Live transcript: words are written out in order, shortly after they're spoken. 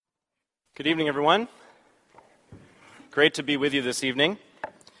Good evening, everyone. Great to be with you this evening.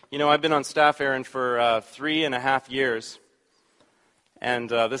 You know, I've been on staff, Aaron, for 3.5 years, and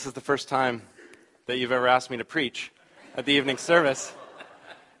this is the first time that you've ever asked me to preach at the evening service.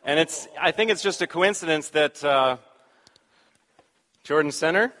 And I think it's just a coincidence that Jordan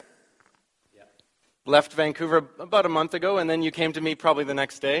Center left Vancouver about a month ago, and then you came to me probably the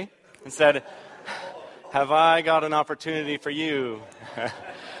next day and said, "Have I got an opportunity for you?"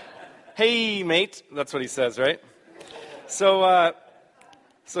 Hey, mate. That's what he says, right? So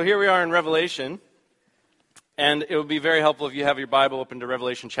here we are in Revelation, and it would be very helpful if you have your Bible open to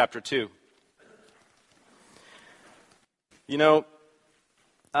Revelation chapter 2. You know,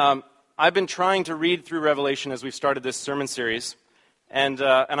 I've been trying to read through Revelation as we've started this sermon series, and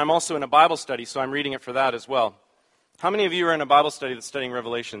I'm also in a Bible study, so I'm reading it for that as well. How many of you are in a Bible study that's studying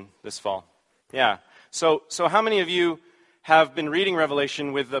Revelation this fall? Yeah. So how many of you have been reading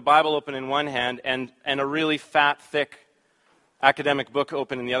Revelation with the Bible open in one hand and a really fat, thick academic book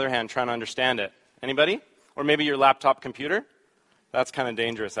open in the other hand, trying to understand it? Anybody? Or maybe your laptop computer? That's kind of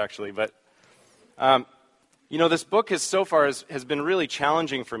dangerous, actually. But, you know, this book has been really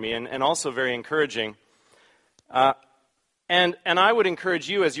challenging for me and also very encouraging. And I would encourage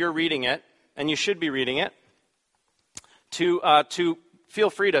you, as you're reading it, and you should be reading it, to feel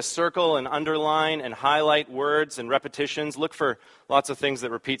free to circle and underline and highlight words and repetitions. Look for lots of things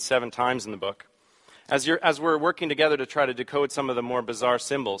that repeat 7 times in the book as we're working together to try to decode some of the more bizarre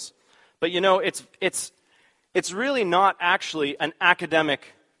symbols. But you know, it's really not actually an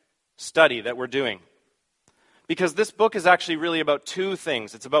academic study that we're doing, because this book is actually really about 2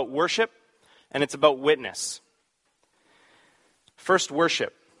 things. It's about worship and it's about witness. First,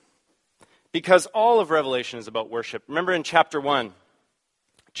 worship. Because all of Revelation is about worship. Remember in chapter 1,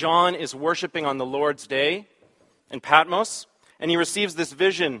 John is worshiping on the Lord's Day in Patmos, and he receives this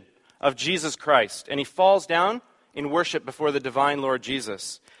vision of Jesus Christ, and he falls down in worship before the divine Lord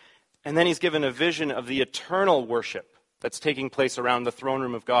Jesus. And then he's given a vision of the eternal worship that's taking place around the throne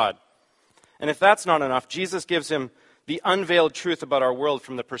room of God. And if that's not enough, Jesus gives him the unveiled truth about our world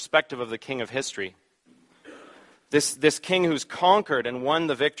from the perspective of the King of history. This king who's conquered and won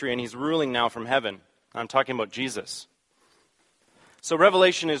the victory, and he's ruling now from heaven. I'm talking about Jesus. So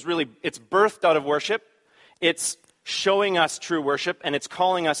Revelation is really, it's birthed out of worship, it's showing us true worship, and it's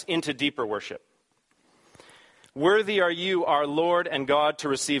calling us into deeper worship. Worthy are you, our Lord and God, to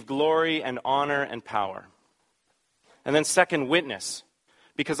receive glory and honor and power. And then second, witness.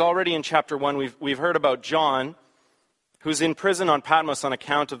 Because already in chapter 1, we've heard about John, who's in prison on Patmos on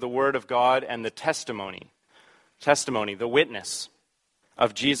account of the word of God and the testimony, the witness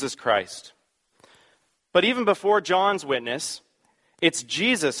of Jesus Christ. But even before John's witness, it's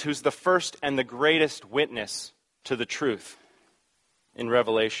Jesus who's the first and the greatest witness to the truth in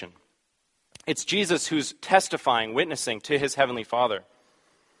Revelation. It's Jesus who's testifying, witnessing to his heavenly Father.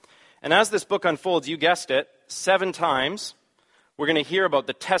 And as this book unfolds, you guessed it, 7 times, we're going to hear about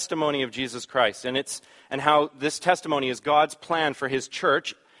the testimony of Jesus Christ and how this testimony is God's plan for his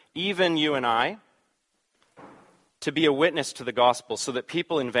church, even you and I, to be a witness to the gospel so that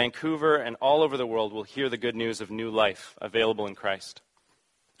people in Vancouver and all over the world will hear the good news of new life available in Christ.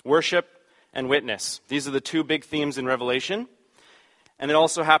 Worship and witness. These are the 2 big themes in Revelation. And it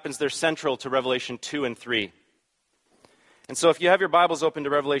also happens they're central to Revelation 2 and 3. And so if you have your Bibles open to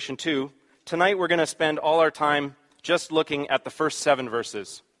Revelation 2, tonight we're going to spend all our time just looking at the first 7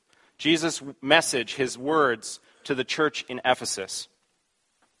 verses. Jesus' message, his words to the church in Ephesus.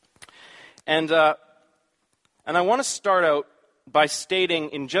 And I want to start out by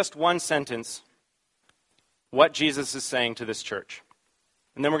stating in just one sentence what Jesus is saying to this church.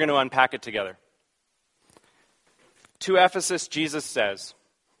 And then we're going to unpack it together. To Ephesus, Jesus says,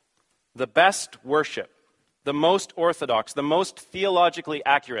 the best worship, the most orthodox, the most theologically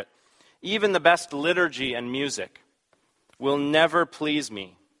accurate, even the best liturgy and music will never please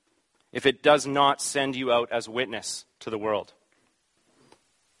me if it does not send you out as witness to the world.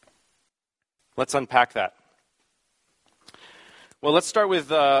 Let's unpack that. Well, let's start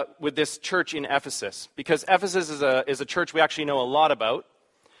with this church in Ephesus, because Ephesus is a church we actually know a lot about.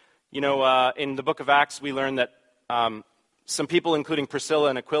 You know, in the book of Acts, we learn that some people, including Priscilla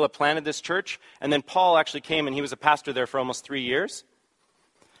and Aquila, planted this church, and then Paul actually came, and he was a pastor there for almost 3 years.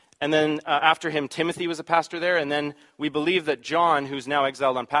 And then after him, Timothy was a pastor there, and then we believe that John, who's now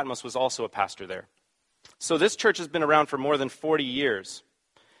exiled on Patmos, was also a pastor there. So this church has been around for more than 40 years.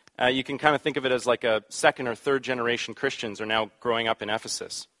 You can kind of think of it as like a 2nd or 3rd generation Christians are now growing up in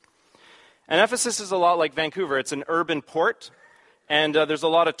Ephesus. And Ephesus is a lot like Vancouver. It's an urban port, and there's a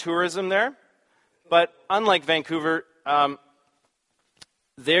lot of tourism there. But unlike Vancouver,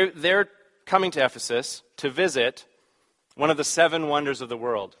 their coming to Ephesus to visit one of the 7 wonders of the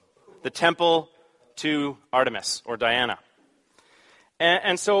world, the temple to Artemis or Diana.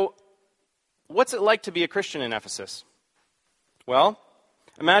 And so, what's it like to be a Christian in Ephesus? Well,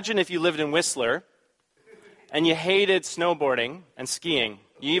 imagine if you lived in Whistler and you hated snowboarding and skiing.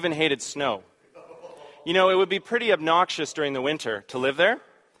 You even hated snow. You know, it would be pretty obnoxious during the winter to live there,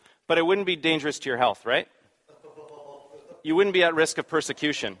 but it wouldn't be dangerous to your health, right? You wouldn't be at risk of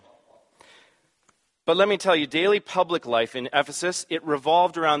persecution. But let me tell you, daily public life in Ephesus, it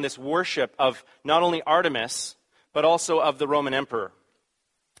revolved around this worship of not only Artemis, but also of the Roman emperor.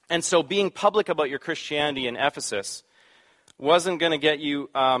 And so being public about your Christianity in Ephesus wasn't going to get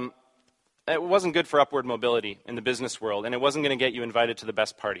you, it wasn't good for upward mobility in the business world, and it wasn't going to get you invited to the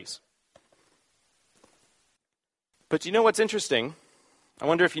best parties. But you know what's interesting? I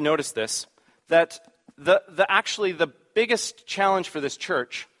wonder if you noticed this, that actually the biggest challenge for this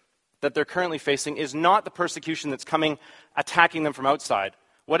church that they're currently facing is not the persecution that's coming, attacking them from outside.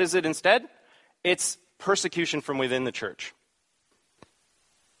 What is it instead? It's persecution from within the church.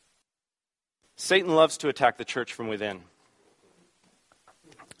 Satan loves to attack the church from within.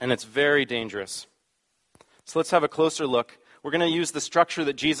 And it's very dangerous. So let's have a closer look. We're going to use the structure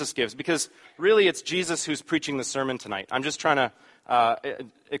that Jesus gives, because really it's Jesus who's preaching the sermon tonight. I'm just trying to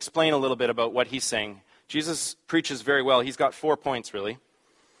explain a little bit about what he's saying. Jesus preaches very well. He's got 4 points, really.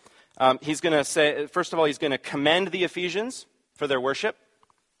 He's going to say, first of all, he's going to commend the Ephesians for their worship.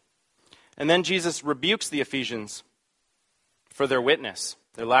 And then Jesus rebukes the Ephesians for their witness,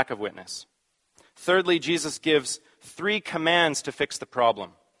 their lack of witness. Thirdly, Jesus gives 3 commands to fix the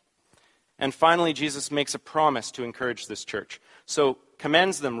problem. And finally, Jesus makes a promise to encourage this church. So,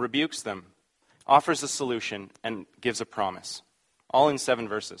 commends them, rebukes them, offers a solution, and gives a promise. All in 7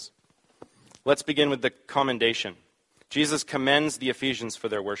 verses. Let's begin with the commendation. Jesus commends the Ephesians for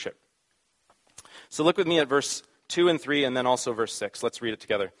their worship. So look with me at verse 2 and 3, and then also verse 6. Let's read it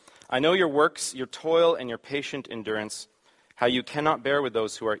together. I know your works, your toil, and your patient endurance, how you cannot bear with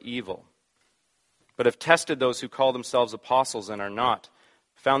those who are evil, but have tested those who call themselves apostles and are not,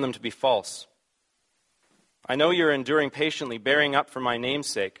 found them to be false. I know you're enduring patiently, bearing up for my name's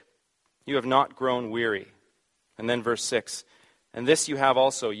sake. You have not grown weary. And then verse 6, and this you have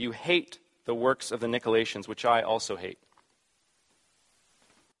also, you hate the works of the Nicolaitans, which I also hate.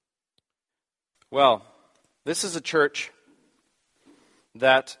 Well, this is a church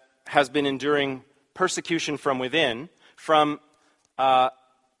that has been enduring persecution from within, from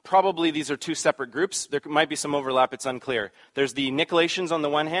probably these are 2 separate groups. There might be some overlap, it's unclear. There's the Nicolaitans on the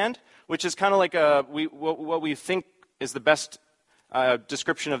one hand, which is kind of like what we think is the best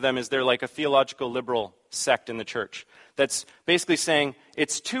description of them is they're like a theological liberal sect in the church that's basically saying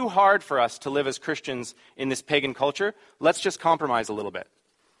it's too hard for us to live as Christians in this pagan culture. Let's just compromise a little bit.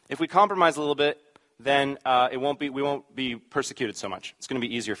 If we compromise a little bit, then we won't be persecuted so much. It's going to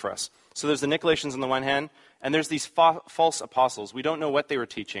be easier for us. So there's the Nicolaitans on the one hand, and there's these false apostles. We don't know what they were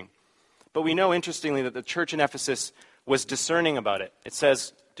teaching. But we know, interestingly, that the church in Ephesus was discerning about it. It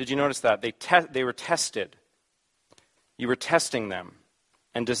says, did you notice that? They were tested. You were testing them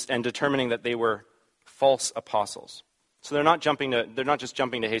and determining that they were false apostles. So they're not just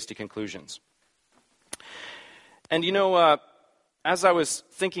jumping to hasty conclusions. And you know, as I was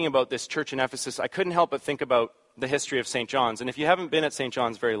thinking about this church in Ephesus, I couldn't help but think about the history of St. John's. And if you haven't been at St.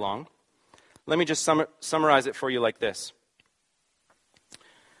 John's very long, let me just summarize it for you like this.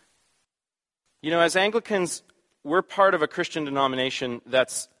 You know, as Anglicans, we're part of a Christian denomination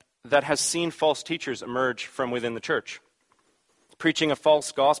that has seen false teachers emerge from within the church, preaching a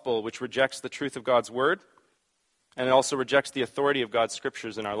false gospel which rejects the truth of God's word, and it also rejects the authority of God's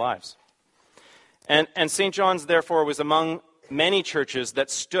scriptures in our lives. And St. John's, therefore, was among many churches that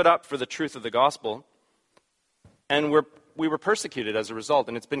stood up for the truth of the gospel, and we were persecuted as a result,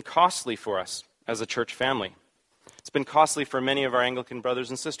 and it's been costly for us as a church family. It's been costly for many of our Anglican brothers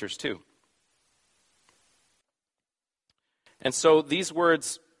and sisters, too. And so these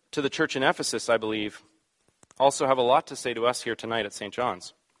words to the church in Ephesus, I believe, also have a lot to say to us here tonight at St.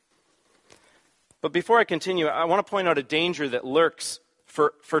 John's. But before I continue, I want to point out a danger that lurks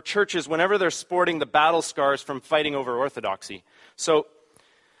for churches whenever they're sporting the battle scars from fighting over orthodoxy. So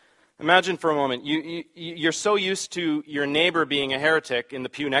imagine for a moment, you're so used to your neighbor being a heretic in the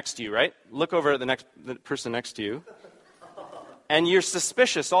pew next to you, right? Look over at the person next to you. And you're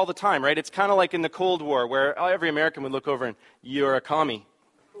suspicious all the time, right? It's kind of like in the Cold War where every American would look over and, you're a commie,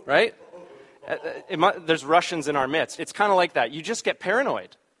 right? There's Russians in our midst. It's kind of like that. You just get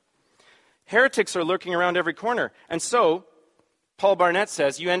paranoid. Heretics are lurking around every corner. And so, Paul Barnett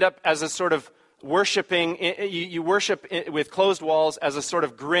says, you end up as a sort of worshiping, you worship with closed walls as a sort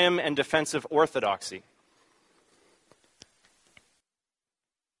of grim and defensive orthodoxy.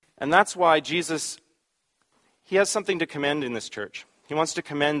 And that's why Jesus, he has something to commend in this church. He wants to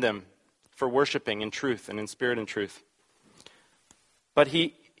commend them for worshiping in truth and in spirit and truth. But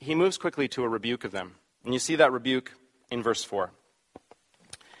he moves quickly to a rebuke of them. And you see that rebuke in verse 4.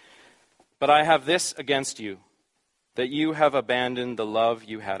 But I have this against you, that you have abandoned the love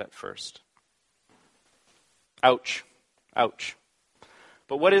you had at first. Ouch. Ouch.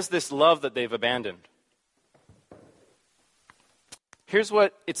 But what is this love that they've abandoned? Here's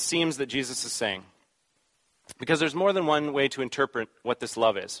what it seems that Jesus is saying. Because there's more than one way to interpret what this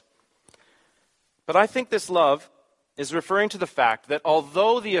love is. But I think this love is referring to the fact that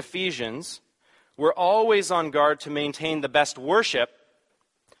although the Ephesians were always on guard to maintain the best worship,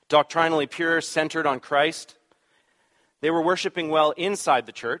 doctrinally pure, centered on Christ, they were worshiping well inside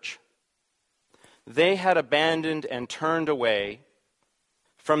the church. They had abandoned and turned away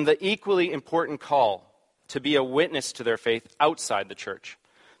from the equally important call to be a witness to their faith outside the church.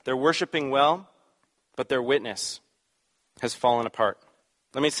 They're worshiping well, but their witness has fallen apart.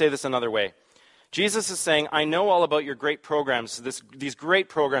 Let me say this another way. Jesus is saying, I know all about your great programs, these great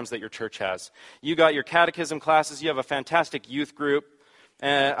programs that your church has. You got your catechism classes, you have a fantastic youth group.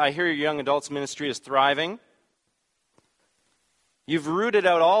 I hear your young adults ministry is thriving. You've rooted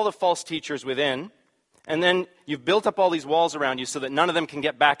out all the false teachers within, and then you've built up all these walls around you so that none of them can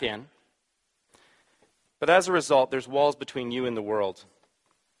get back in. But as a result, there's walls between you and the world.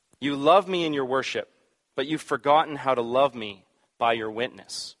 You love me in your worship, but you've forgotten how to love me by your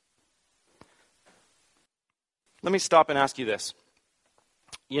witness. Let me stop and ask you this.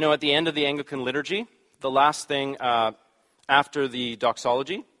 You know, at the end of the Anglican liturgy, the last thing after the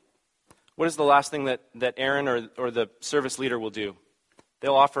doxology, what is the last thing that Aaron or the service leader will do?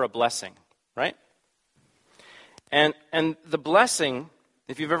 They'll offer a blessing, right? And the blessing,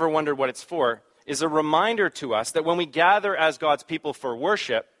 if you've ever wondered what it's for, is a reminder to us that when we gather as God's people for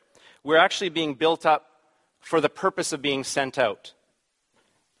worship, we're actually being built up for the purpose of being sent out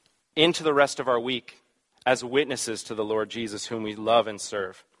into the rest of our week as witnesses to the Lord Jesus, whom we love and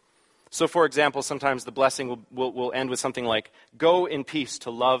serve. So, for example, sometimes the blessing will end with something like, go in peace to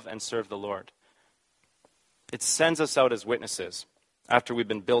love and serve the Lord. It sends us out as witnesses after we've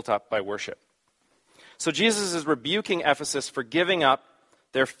been built up by worship. So Jesus is rebuking Ephesus for giving up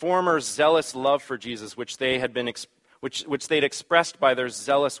their former zealous love for Jesus, which they'd expressed by their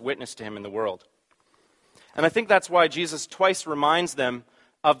zealous witness to him in the world. And I think that's why Jesus twice reminds them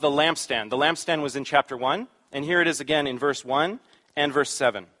of the lampstand. The lampstand was in chapter 1, and here it is again in verse 1 and verse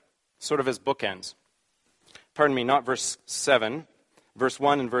 7, sort of as bookends. Pardon me, not verse 7, verse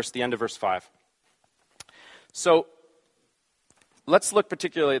 1 and the end of verse 5. So let's look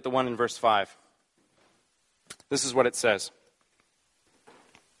particularly at the one in verse 5. This is what it says.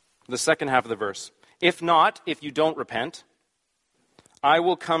 The second half of the verse. If not, if you don't repent, I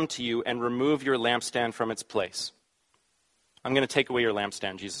will come to you and remove your lampstand from its place. I'm going to take away your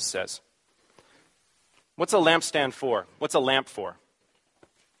lampstand, Jesus says. What's a lampstand for? What's a lamp for?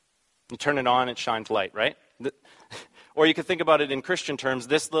 You turn it on, it shines light, right? Or you could think about it in Christian terms,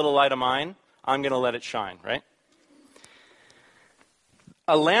 this little light of mine, I'm going to let it shine, right?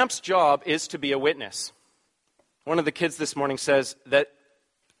 A lamp's job is to be a witness. One of the kids this morning says that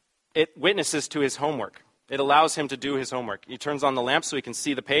it witnesses to his homework. It allows him to do his homework. He turns on the lamp so he can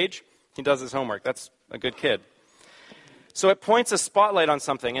see the page. He does his homework. That's a good kid. So it points a spotlight on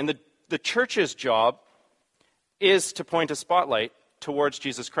something. And the church's job is to point a spotlight towards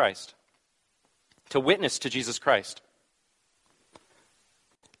Jesus Christ, to witness to Jesus Christ.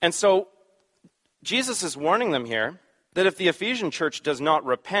 And so Jesus is warning them here that if the Ephesian church does not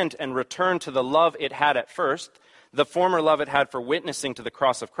repent and return to the love it had at first, the former love it had for witnessing to the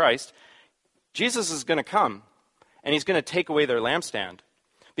cross of Christ, Jesus is going to come and he's going to take away their lampstand.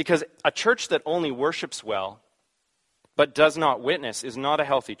 Because a church that only worships well but does not witness is not a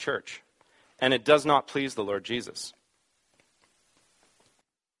healthy church, and it does not please the Lord Jesus.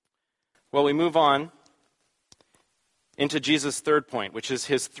 Well, we move on into Jesus' third point, which is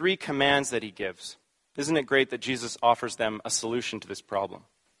his 3 commands that he gives. Isn't it great that Jesus offers them a solution to this problem?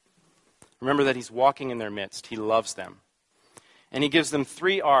 Remember that he's walking in their midst. He loves them. And he gives them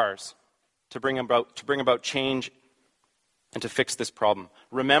 3 R's to bring about change and to fix this problem.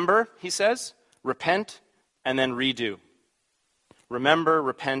 Remember, he says, repent, and then redo. Remember,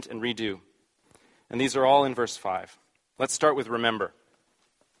 repent, and redo. And these are all in verse 5. Let's start with remember.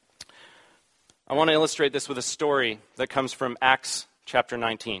 I want to illustrate this with a story that comes from Acts chapter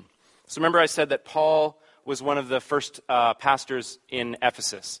 19. So remember I said that Paul was one of the first pastors in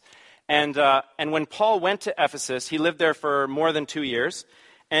Ephesus. And when Paul went to Ephesus, he lived there for more than 2 years,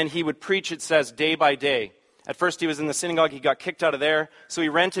 and he would preach, it says, day by day. At first he was in the synagogue, he got kicked out of there, so he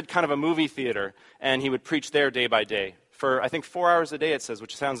rented kind of a movie theater, and he would preach there day by day for, I think, 4 hours a day, it says,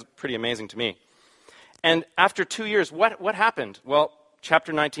 which sounds pretty amazing to me. And after 2 years, what happened? Well,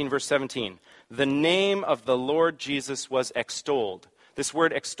 chapter 19, verse 17. The name of the Lord Jesus was extolled. This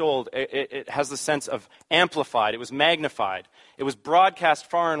word extolled, it has the sense of amplified. It was magnified. It was broadcast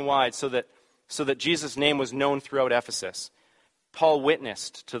far and wide so that Jesus' name was known throughout Ephesus. Paul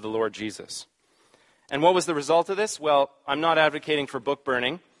witnessed to the Lord Jesus. And what was the result of this? Well, I'm not advocating for book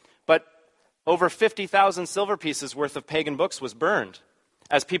burning, but over 50,000 silver pieces worth of pagan books was burned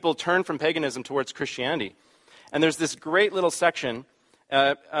as people turned from paganism towards Christianity. And there's this great little section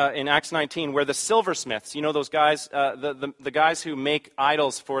in Acts 19 where the silversmiths, you know those guys, the guys who make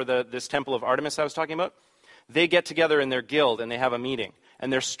idols for this temple of Artemis I was talking about, they get together in their guild and they have a meeting.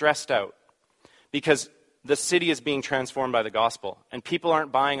 And they're stressed out because the city is being transformed by the gospel. And people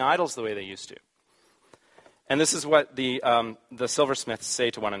aren't buying idols the way they used to. And this is what the silversmiths say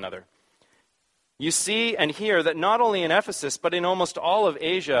to one another. You see and hear that not only in Ephesus, but in almost all of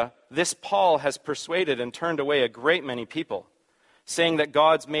Asia, this Paul has persuaded and turned away a great many people, saying that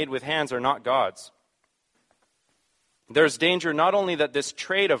gods made with hands are not gods. There's danger not only that this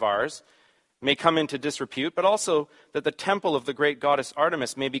trade of ours may come into disrepute, but also that the temple of the great goddess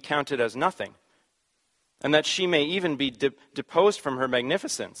Artemis may be counted as nothing, and that she may even be deposed from her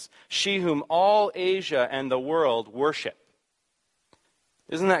magnificence, she whom all Asia and the world worship.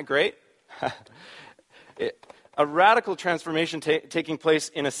 Isn't that great? A radical transformation taking place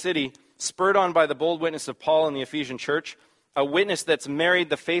in a city spurred on by the bold witness of Paul in the Ephesian church, a witness that's married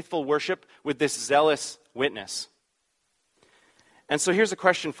the faithful worship with this zealous witness. And so here's a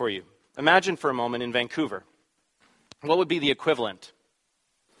question for you. Imagine for a moment in Vancouver. What would be the equivalent?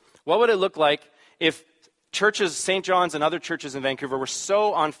 What would it look like if churches, St. John's and other churches in Vancouver were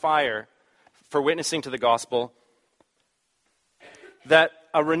so on fire for witnessing to the gospel that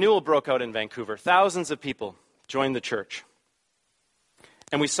a renewal broke out in Vancouver? Thousands of people joined the church.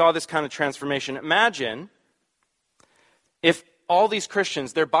 And we saw this kind of transformation. Imagine if all these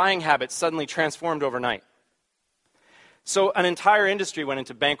Christians, their buying habits suddenly transformed overnight. So an entire industry went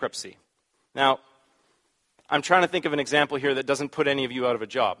into bankruptcy. Now, I'm trying to think of an example here that doesn't put any of you out of a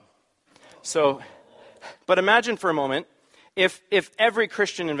job. But imagine for a moment if every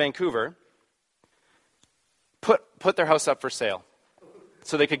Christian in Vancouver put their house up for sale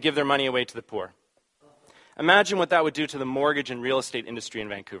so they could give their money away to the poor. Imagine what that would do to the mortgage and real estate industry in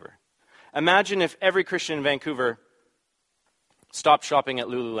Vancouver. Imagine if every Christian in Vancouver stopped shopping at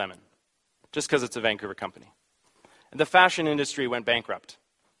Lululemon just because it's a Vancouver company. The fashion industry went bankrupt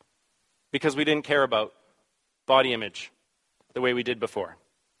because we didn't care about body image the way we did before.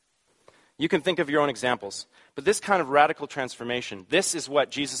 You can think of your own examples. But this kind of radical transformation, this is what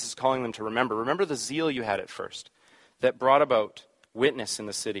Jesus is calling them to remember. Remember the zeal you had at first that brought about witness in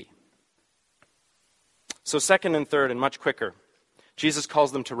the city. So second and third, and much quicker, Jesus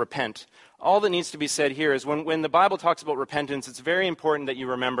calls them to repent. All that needs to be said here is when the Bible talks about repentance, it's very important that you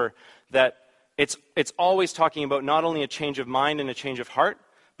remember that it's always talking about not only a change of mind and a change of heart,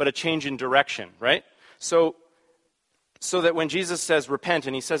 but a change in direction, right? So that when Jesus says repent,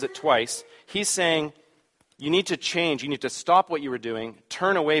 and he says it twice, he's saying you need to change, you need to stop what you were doing,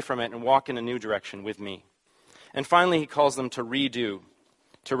 turn away from it, and walk in a new direction with me. And finally, he calls them to redo,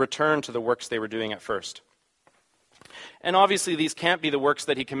 to return to the works they were doing at first. And obviously, these can't be the works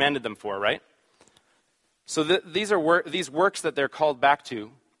that he commended them for, right? So these works that they're called back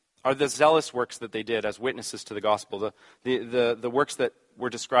to are the zealous works that they did as witnesses to the gospel, the works that were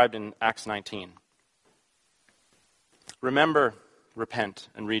described in Acts 19. Remember, repent,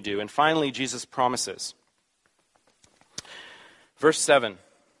 and redo. And finally, Jesus promises. Verse 7,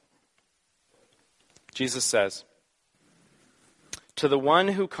 Jesus says, "To the one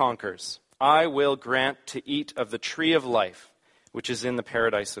who conquers, I will grant to eat of the tree of life, which is in the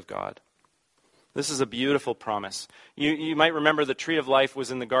paradise of God." This is a beautiful promise. You might remember the tree of life was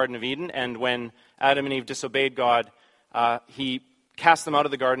in the Garden of Eden, and when Adam and Eve disobeyed God, he cast them out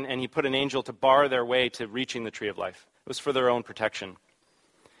of the garden, and he put an angel to bar their way to reaching the tree of life. It was for their own protection.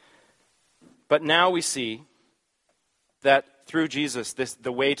 But now we see that through Jesus,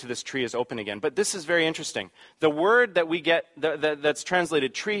 the way to this tree is open again. But this is very interesting. The word that we get that's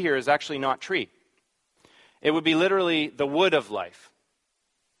translated tree here is actually not tree. It would be literally the wood of life.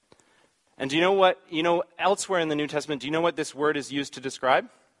 And do you know what, elsewhere in the New Testament, do you know what this word is used to describe?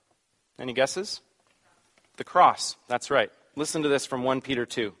 Any guesses? The cross. That's right. Listen to this from 1 Peter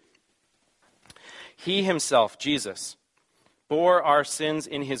 2. He himself, Jesus, bore our sins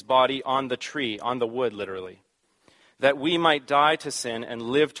in his body on the tree, on the wood, literally, that we might die to sin and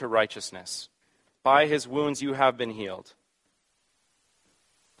live to righteousness. By his wounds you have been healed.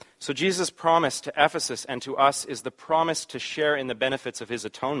 So Jesus' promise to Ephesus and to us is the promise to share in the benefits of his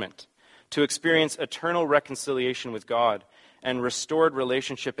atonement, to experience eternal reconciliation with God and restored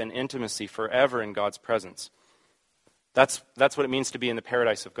relationship and intimacy forever in God's presence. That's what it means to be in the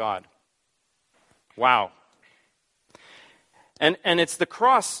paradise of God. Wow. And it's the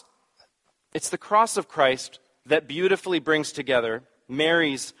cross of Christ that beautifully brings together,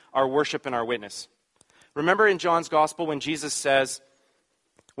 marries our worship and our witness. Remember in John's Gospel when Jesus says,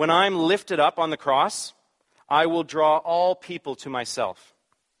 "When I'm lifted up on the cross, I will draw all people to myself."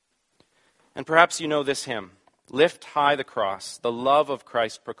 And perhaps you know this hymn, "Lift high the cross, the love of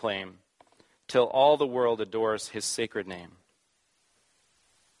Christ proclaim, till all the world adores his sacred name."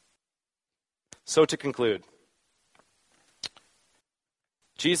 So to conclude,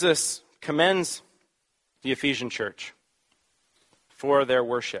 Jesus commends the Ephesian church for their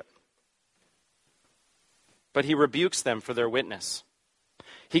worship, but he rebukes them for their witness.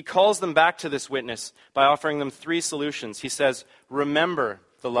 He calls them back to this witness by offering them three solutions. He says, remember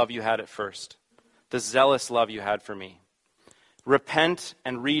the love you had at first, the zealous love you had for me. Repent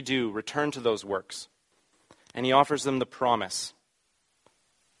and redo, return to those works. And he offers them the promise,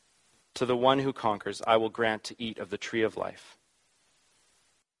 to the one who conquers, I will grant to eat of the tree of life.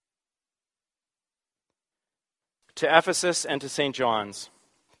 To Ephesus and to St. John's,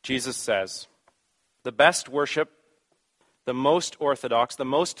 Jesus says, the best worship, the most orthodox, the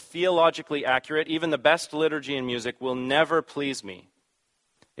most theologically accurate, even the best liturgy and music will never please me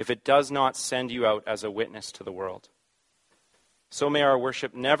if it does not send you out as a witness to the world. So may our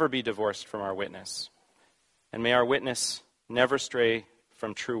worship never be divorced from our witness, and may our witness never stray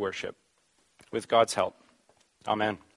from true worship. With God's help. Amen.